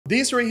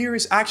This right here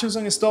is Actions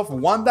and Stuff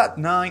 1.9,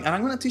 and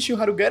I'm gonna teach you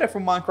how to get it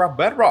from Minecraft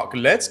Bedrock.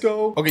 Let's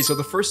go. Okay, so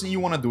the first thing you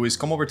wanna do is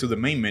come over to the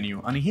main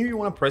menu, and in here you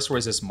wanna press where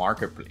it says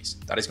Marketplace.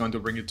 That is going to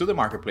bring you to the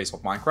Marketplace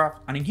of Minecraft,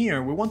 and in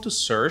here we want to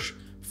search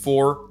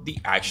for the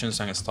Actions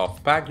and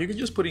Stuff pack. You can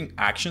just put in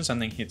Actions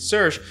and then hit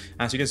search.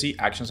 As you can see,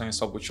 Actions and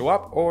Stuff will show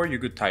up, or you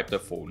could type the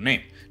full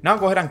name. Now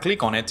go ahead and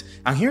click on it.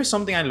 And here's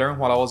something I learned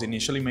while I was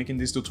initially making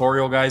this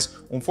tutorial, guys.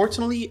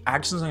 Unfortunately,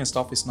 Actions and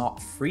Stuff is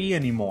not free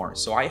anymore,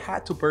 so I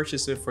had to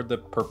purchase it for the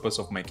purpose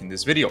of making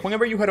this video.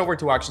 Whenever you head over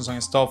to Actions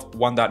and Stuff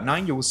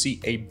 1.9, you will see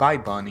a buy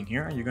button in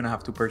here, and you're gonna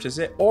have to purchase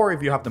it. Or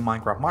if you have the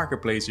Minecraft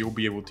Marketplace, you will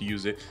be able to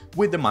use it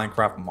with the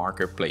Minecraft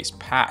Marketplace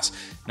Pass.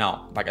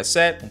 Now, like I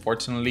said,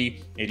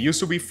 unfortunately, it used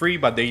to be free,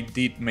 but they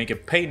did make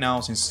it pay now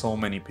since so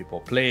many people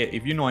play it.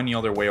 If you know any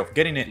other way of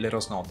getting it, let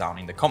us know down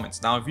in the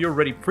comments. Now, if you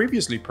already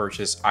previously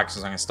purchased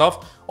Actions and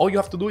Stuff, all you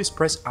have to do is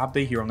press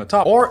update here on the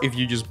top. Or if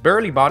you just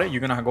barely bought it,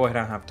 you're gonna go ahead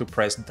and have to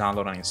press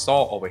download and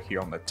install over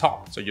here on the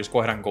top. So just go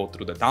ahead and go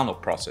through the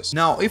download process.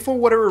 Now, if for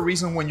whatever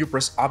reason when you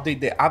press update,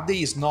 the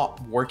update is not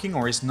working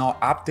or is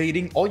not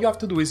updating, all you have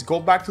to do is go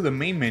back to the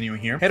main menu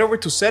here, head over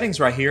to settings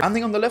right here, and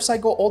then on the left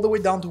side, go all the way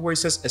down to where it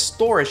says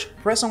storage,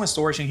 press on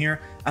storage in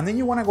here, and then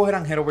you wanna go ahead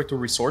and head over to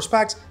resource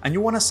packs, and you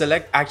want to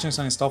select Actions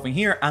and Stuff in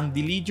here and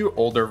delete your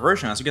older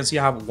version. As you can see,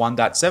 I have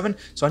 1.7,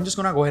 so I'm just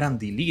gonna go ahead and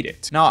delete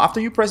it. Now,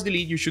 after you press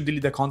delete, you should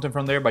delete the content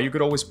from there, but you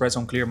could always press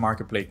on clear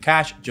marketplace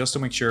cache just to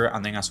make sure,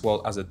 and then as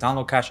well as the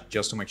download cache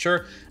just to make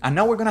sure. And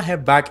now we're gonna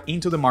head back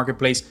into the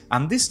marketplace,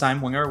 and this time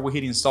whenever we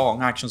hit install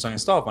on Actions and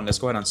Stuff, and let's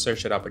go ahead and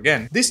search it up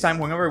again, this time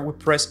whenever we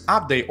press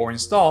update or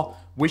install,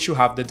 we should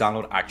have the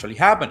download actually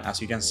happen,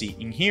 as you can see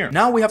in here.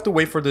 Now we have to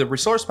wait for the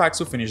resource packs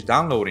to finish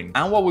downloading.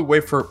 And while we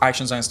wait for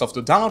Actions and Stuff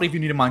to download, if you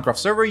need a Minecraft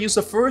server, use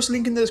the first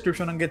link in the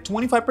description and get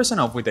 25%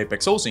 off with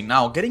Apex hosting.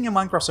 Now, getting a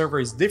Minecraft server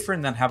is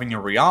different than having a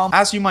realm.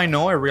 As you might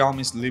know, a realm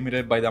is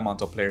limited by the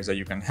amount of players that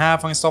you can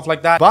have and stuff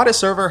like that. But a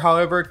server,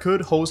 however,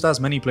 could host as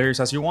many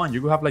players as you want.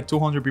 You could have like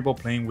 200 people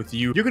playing with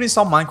you. You could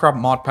install Minecraft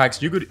mod packs.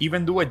 You could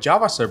even do a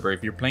Java server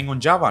if you're playing on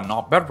Java,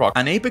 not Bedrock.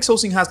 And Apex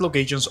hosting has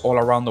locations all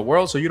around the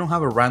world, so you don't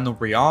have a random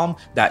realm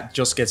that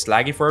just gets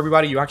laggy for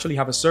everybody. You actually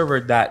have a server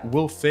that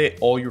will fit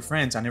all your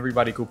friends and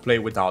everybody could play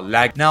without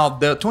lag. Now,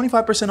 the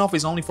 25% off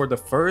is only for the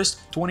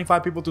first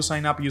 25 people to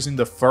sign up using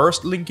the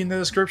first link in the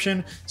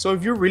description. So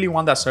if you really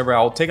want that server,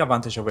 I'll take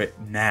advantage of it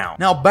now.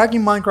 Now, back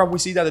in Minecraft, we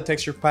see that the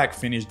texture pack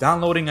finished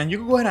downloading, and you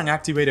can go ahead and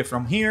activate it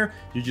from here.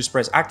 You just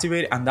press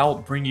activate, and that will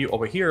bring you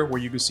over here where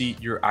you can see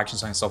your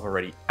Actions and Stuff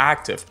already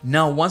active.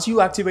 Now, once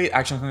you activate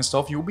Actions and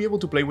Stuff, you'll be able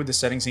to play with the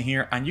settings in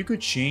here, and you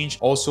could change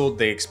also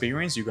the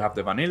experience. You could have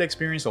the vanilla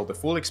experience or the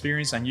full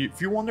experience, and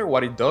if you wonder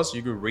what it does,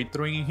 you could read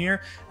through in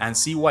here and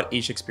see what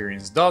each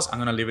experience does. I'm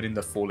gonna leave it in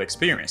the full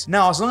experience.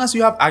 Now, as long as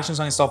you have Actions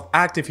and Stuff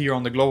active here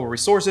on the global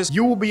resources,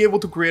 you will be able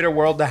to create a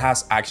world that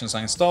has Actions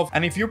and Stuff.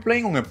 And if you're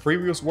playing on a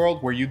previous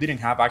world where you didn't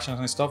have Actions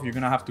and Stuff, you're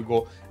gonna have to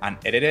go and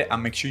edit it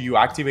and make sure you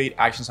activate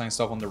Actions and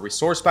Stuff on the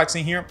resource packs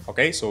in here.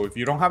 Okay, so if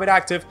you don't have it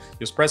active,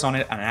 just press on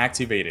it and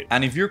activate it.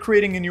 And if you're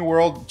creating a new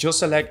world, just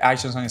select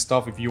Actions and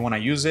Stuff if you want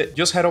to use it.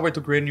 Just head over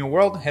to create a new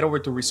world, head over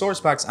to resource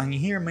packs, and in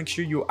here make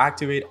sure you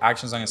activate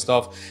Actions and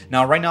Stuff.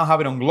 Now, right now I have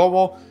it on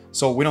global,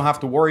 so we don't have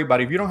to worry,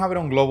 but if you don't have it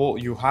on global,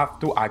 you have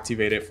to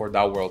activate it for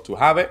that world to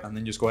have it, and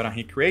then just go ahead and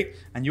hit create,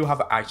 and you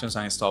have Actions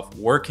and Stuff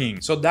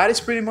working. So that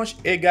is pretty much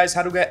it, guys,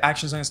 how to get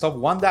Actions and Stuff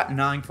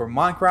 1.9 for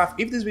Minecraft.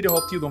 If this video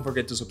helped you, don't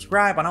forget to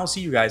subscribe, and I'll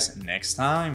see you guys next time.